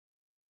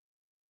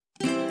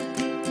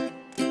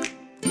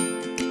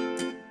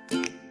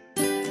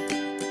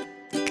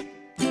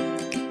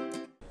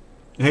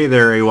Hey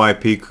there,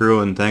 AYP crew,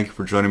 and thank you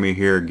for joining me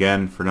here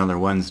again for another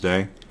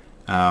Wednesday.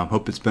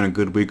 Hope it's been a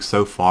good week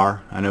so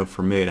far. I know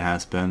for me it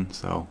has been,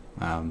 so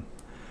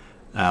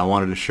I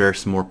wanted to share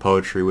some more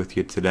poetry with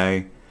you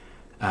today.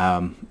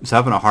 I was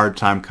having a hard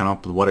time coming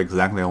up with what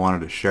exactly I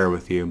wanted to share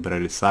with you, but I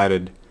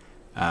decided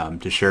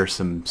to share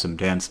some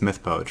Dan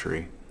Smith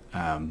poetry.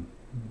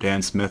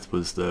 Dan Smith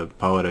was the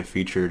poet I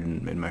featured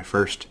in my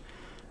first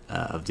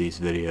of these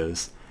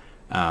videos.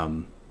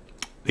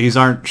 These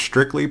aren't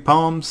strictly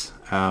poems.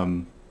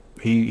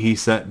 He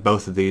set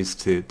both of these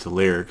to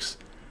lyrics,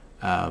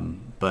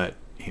 but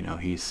you know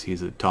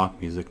he's a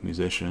talk music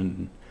musician.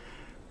 And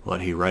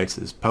what he writes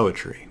is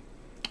poetry.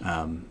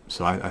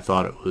 So I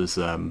thought it was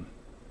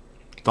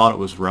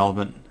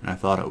relevant, and I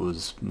thought it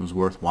was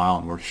worthwhile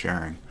and worth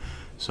sharing.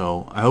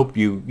 So I hope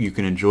you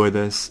can enjoy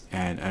this,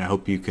 and I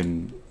hope you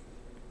can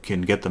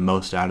get the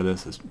most out of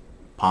this as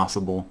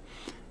possible,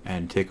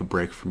 and take a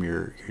break from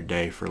your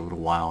day for a little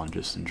while and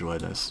just enjoy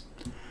this.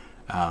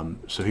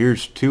 So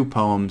here's two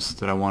poems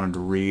that I wanted to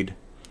read,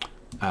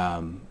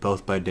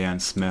 both by Dan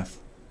Smith.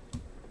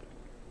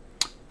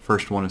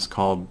 First one is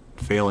called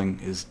 "Failing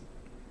is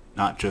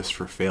Not Just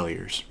for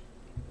Failures."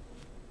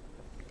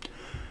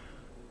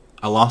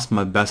 I lost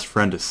my best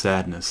friend to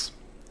sadness.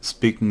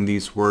 Speaking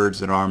these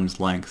words at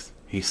arm's length,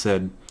 he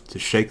said to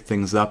shake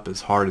things up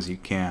as hard as you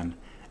can,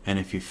 and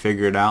if you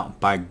figure it out,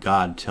 by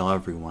God, tell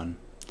everyone.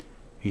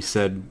 He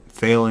said,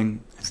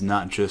 failing is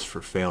not just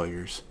for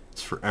failures,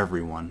 it's for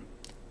everyone.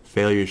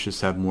 Failures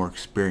just have more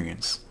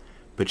experience,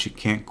 but you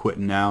can't quit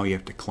now, you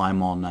have to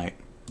climb all night.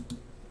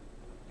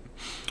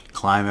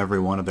 Climb every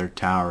one of their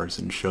towers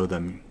and show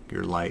them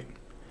your light.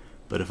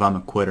 But if I'm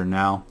a quitter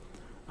now,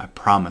 I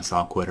promise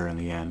I'll quit her in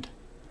the end.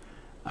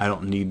 I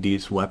don't need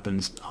these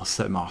weapons, I'll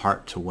set my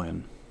heart to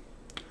win.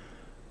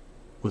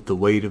 With the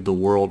weight of the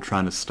world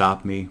trying to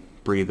stop me,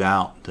 breathe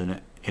out, then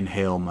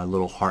inhale my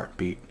little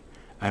heartbeat.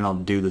 And I'll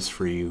do this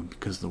for you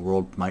because the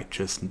world might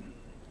just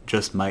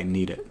might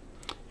need it.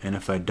 And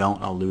if I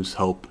don't, I'll lose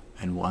hope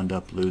and will end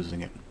up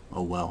losing it.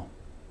 Oh well.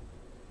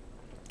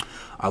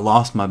 I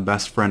lost my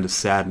best friend to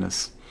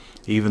sadness.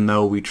 Even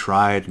though we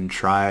tried and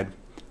tried,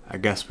 I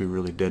guess we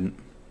really didn't.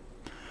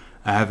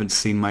 I haven't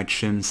seen my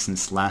chin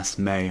since last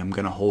May. I'm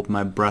gonna hold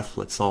my breath,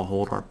 let's all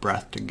hold our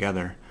breath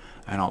together.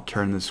 And I'll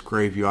turn this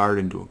graveyard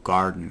into a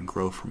garden and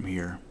grow from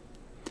here.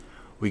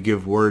 We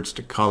give words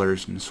to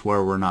colors and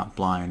swear we're not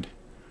blind.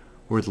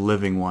 We're the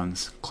living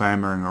ones,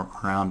 clamoring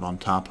around on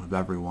top of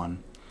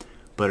everyone.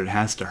 But it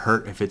has to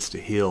hurt if it's to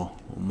heal.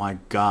 Oh my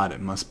God, it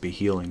must be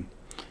healing.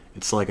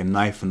 It's like a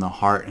knife in the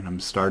heart and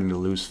I'm starting to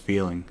lose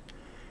feeling.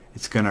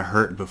 It's gonna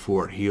hurt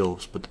before it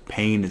heals, but the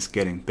pain is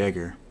getting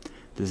bigger.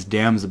 This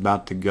dam's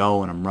about to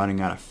go and I'm running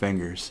out of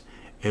fingers.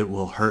 It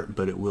will hurt,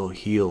 but it will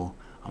heal.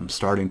 I'm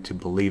starting to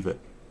believe it.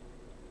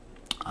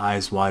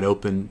 Eyes wide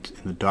open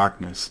in the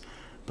darkness,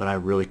 but I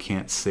really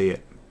can't see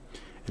it.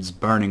 It's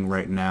burning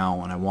right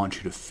now and I want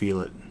you to feel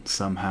it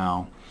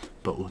somehow,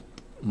 but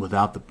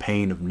without the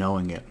pain of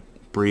knowing it.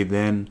 Breathe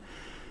in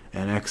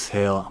and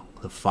exhale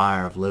the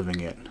fire of living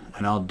it.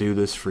 And I'll do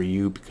this for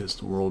you because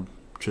the world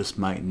just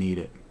might need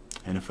it.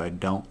 And if I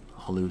don't,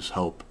 I'll lose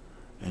hope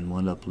and will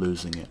end up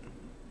losing it.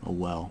 Oh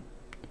well.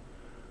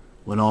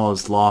 When all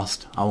is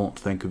lost, I won't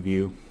think of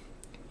you.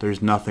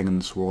 There's nothing in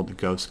this world that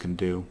ghosts can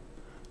do.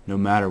 No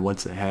matter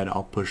what's ahead,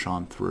 I'll push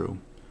on through.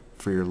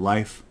 For your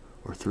life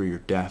or through your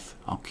death,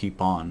 I'll keep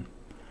on.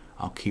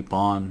 I'll keep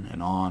on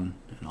and on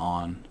and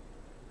on.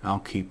 I'll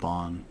keep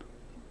on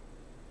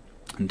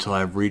until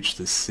I've reached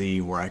the sea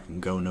where I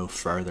can go no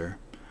further.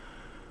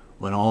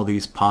 When all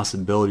these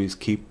possibilities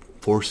keep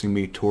forcing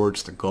me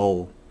towards the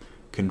goal,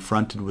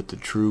 confronted with the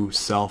true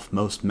self,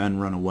 most men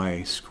run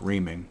away,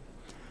 screaming.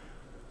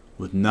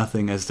 With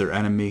nothing as their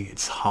enemy,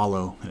 it's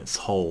hollow and it's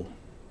whole,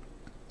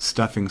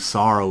 stuffing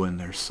sorrow in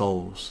their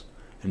souls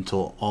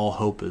until all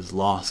hope is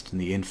lost in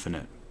the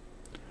infinite.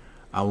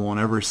 I won't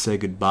ever say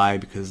goodbye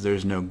because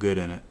there's no good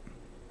in it.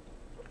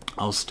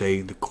 I'll stay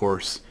the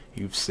course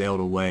you've sailed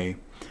away.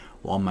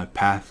 While my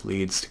path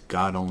leads to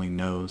God only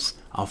knows,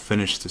 I'll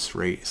finish this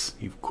race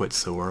you've quit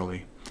so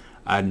early.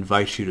 I'd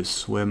invite you to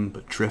swim,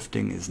 but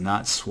drifting is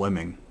not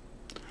swimming.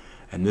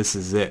 And this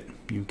is it.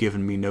 You've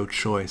given me no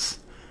choice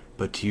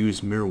but to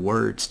use mere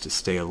words to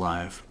stay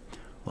alive,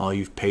 while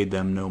you've paid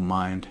them no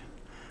mind.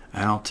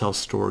 And I'll tell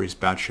stories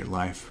about your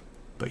life,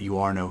 but you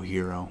are no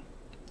hero.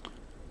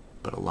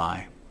 But a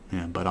lie.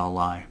 Yeah, but I'll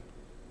lie.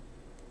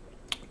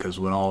 Because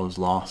when all is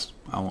lost,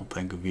 I won't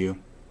think of you.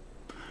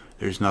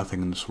 There's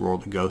nothing in this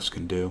world a ghost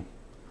can do.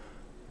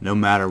 No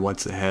matter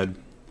what's ahead,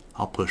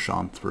 I'll push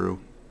on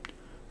through.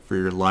 For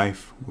your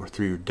life or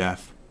through your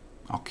death,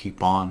 I'll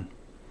keep on.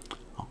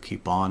 I'll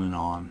keep on and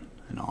on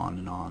and on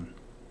and on.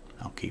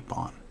 I'll keep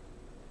on.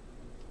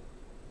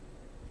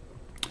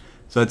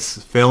 So that's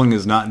failing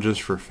is not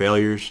just for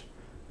failures.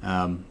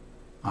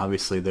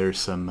 Obviously there's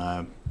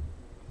some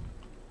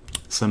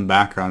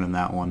background in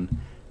that one.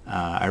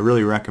 I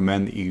really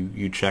recommend that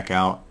you check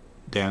out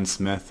Dan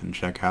Smith and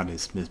check out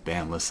his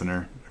band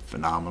Listener.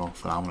 Phenomenal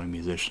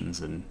musicians,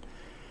 and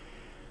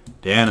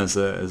Dan is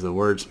a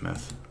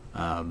wordsmith.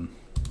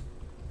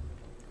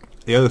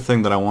 The other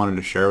thing that I wanted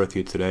to share with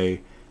you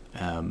today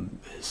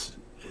is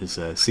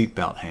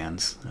Seatbelt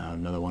Hands,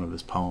 another one of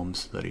his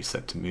poems that he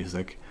set to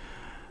music.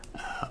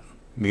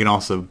 You can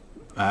also,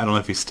 I don't know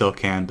if he still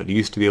can, but he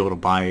used to be able to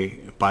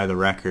buy the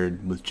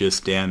record with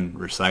just Dan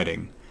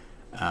reciting,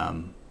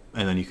 and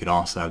then you could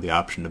also have the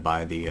option to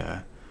buy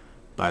the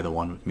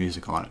one with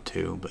music on it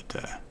too. But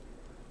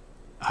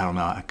I don't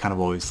know, I kind of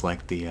always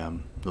liked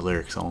the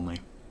lyrics only.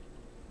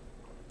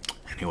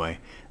 Anyway,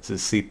 this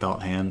is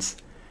Seatbelt Hands,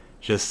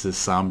 just this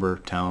somber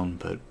tone,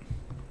 but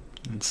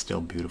it's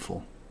still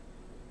beautiful.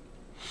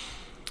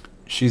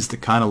 She's the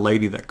kind of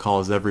lady that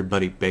calls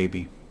everybody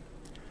baby.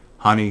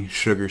 Honey,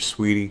 sugar,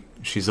 sweetie,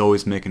 she's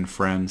always making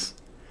friends.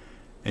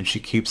 And she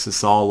keeps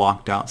us all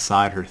locked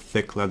outside her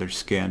thick leather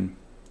skin.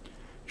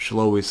 She'll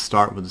always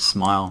start with a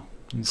smile,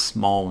 and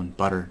small and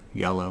butter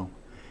yellow,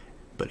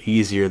 but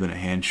easier than a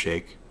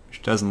handshake.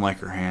 She doesn't like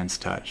her hands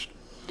touched.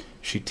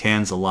 She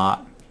tans a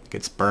lot,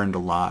 gets burned a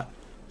lot,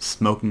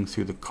 smoking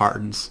through the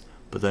cartons,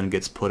 but then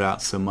gets put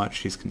out so much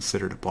she's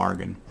considered a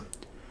bargain.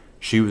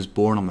 She was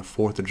born on the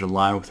 4th of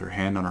July with her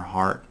hand on her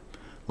heart,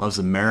 loves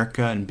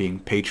America and being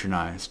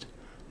patronized.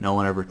 No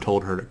one ever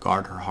told her to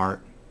guard her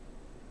heart.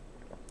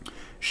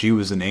 She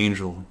was an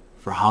angel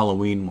for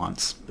Halloween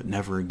once, but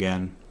never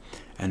again.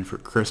 And for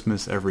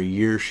Christmas every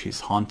year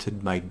she's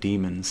haunted by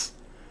demons.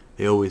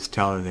 They always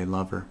tell her they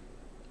love her.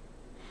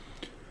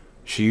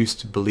 She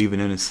used to believe in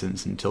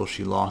innocence until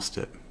she lost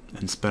it,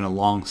 and spent a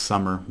long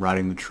summer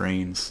riding the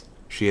trains.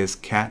 She has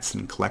cats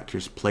and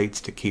collector's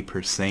plates to keep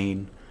her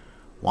sane,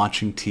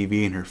 watching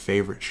TV in her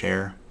favorite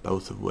chair,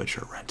 both of which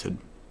are rented.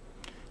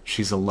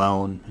 She's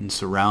alone and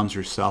surrounds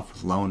herself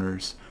with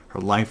loners. Her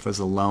life is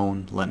a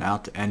loan lent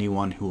out to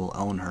anyone who will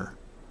own her,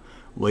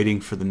 waiting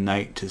for the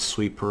night to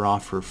sweep her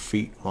off her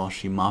feet while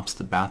she mops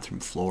the bathroom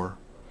floor,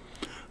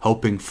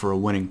 hoping for a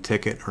winning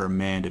ticket or a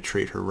man to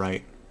treat her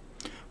right.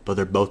 But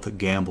they're both a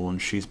gamble,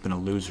 and she's been a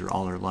loser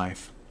all her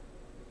life.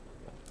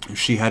 If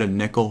she had a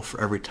nickel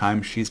for every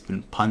time she's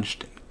been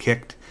punched and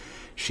kicked,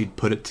 she'd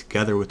put it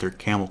together with her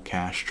camel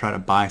cash, try to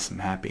buy some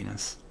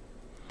happiness.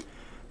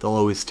 They'll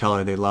always tell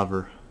her they love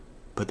her,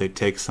 but they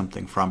take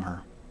something from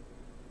her.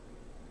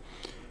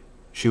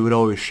 She would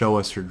always show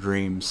us her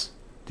dreams.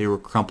 They were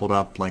crumpled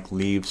up like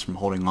leaves from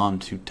holding on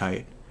too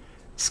tight,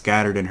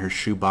 scattered in her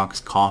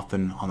shoebox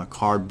coffin on the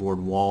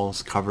cardboard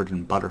walls covered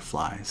in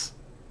butterflies.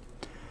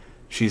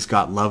 She's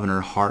got love in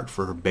her heart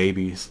for her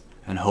babies,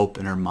 and hope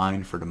in her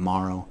mind for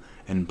tomorrow,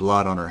 and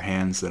blood on her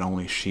hands that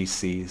only she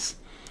sees,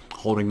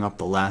 holding up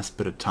the last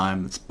bit of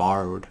time that's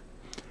borrowed.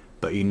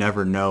 But you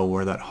never know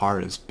where that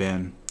heart has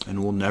been,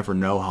 and we'll never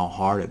know how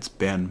hard it's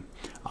been.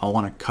 I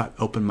want to cut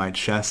open my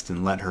chest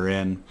and let her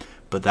in,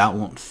 but that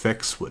won't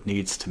fix what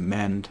needs to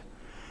mend.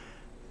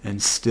 And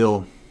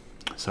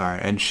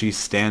she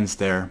stands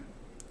there,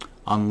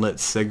 unlit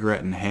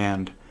cigarette in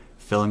hand,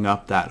 filling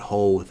up that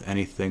hole with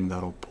anything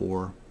that'll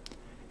pour.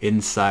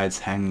 Insides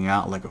hanging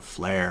out like a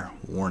flare,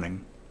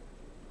 warning.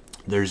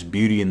 There's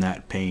beauty in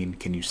that pain,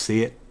 can you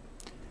see it?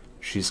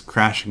 She's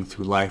crashing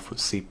through life with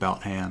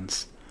seatbelt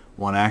hands,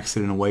 one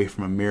accident away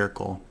from a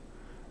miracle,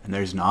 and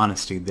there's an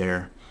honesty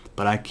there,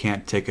 but I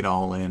can't take it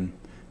all in.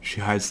 She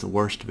hides the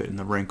worst of it in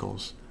the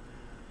wrinkles.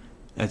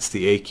 That's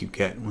the ache you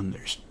get when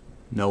there's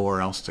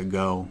nowhere else to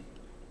go,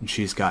 and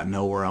she's got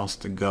nowhere else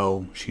to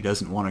go. She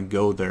doesn't want to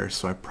go there,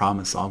 so I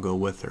promise I'll go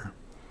with her.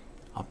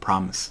 I'll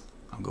promise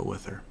I'll go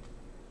with her.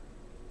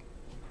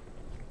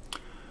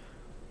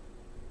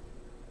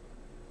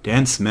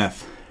 Dan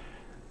Smith.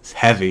 It's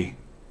heavy.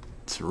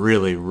 It's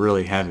really,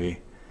 really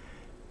heavy.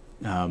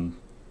 But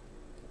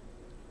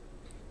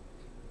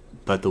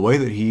the way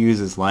that he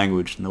uses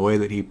language and the way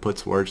that he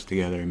puts words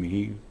together, I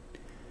mean,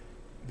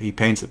 he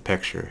paints a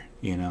picture,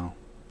 you know.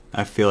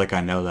 I feel like I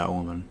know that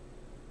woman.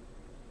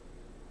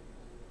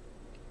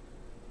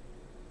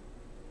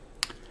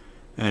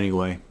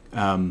 Anyway,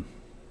 I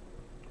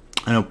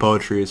know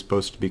poetry is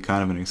supposed to be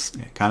kind of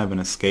an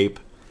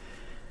escape,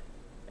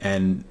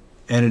 and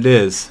it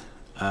is.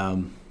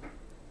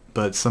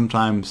 But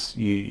sometimes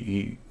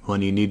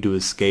when you need to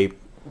escape,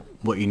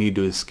 what you need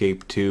to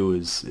escape to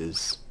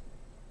is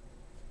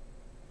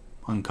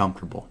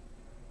uncomfortable.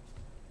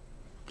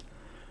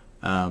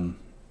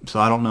 So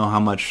I don't know how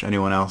much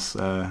anyone else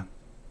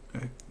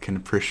can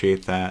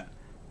appreciate that,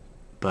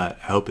 but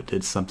I hope it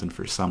did something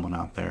for someone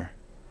out there.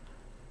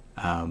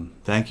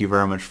 Thank you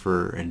very much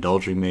for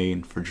indulging me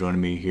and for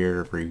joining me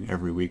here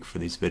every week for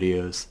these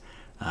videos.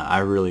 I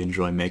really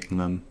enjoy making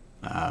them.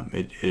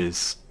 It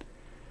is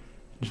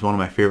just one of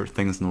my favorite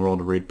things in the world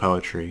to read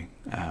poetry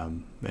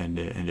and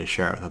to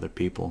share it with other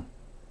people.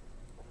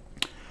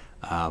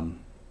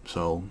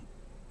 So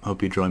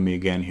hope you join me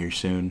again here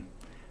soon.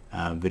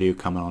 Video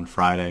coming on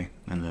Friday,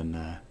 and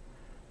then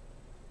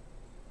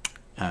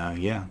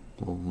yeah,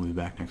 we'll be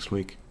back next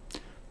week.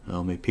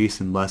 So may peace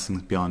and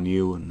blessings be on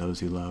you and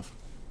those you love.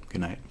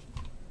 Good night.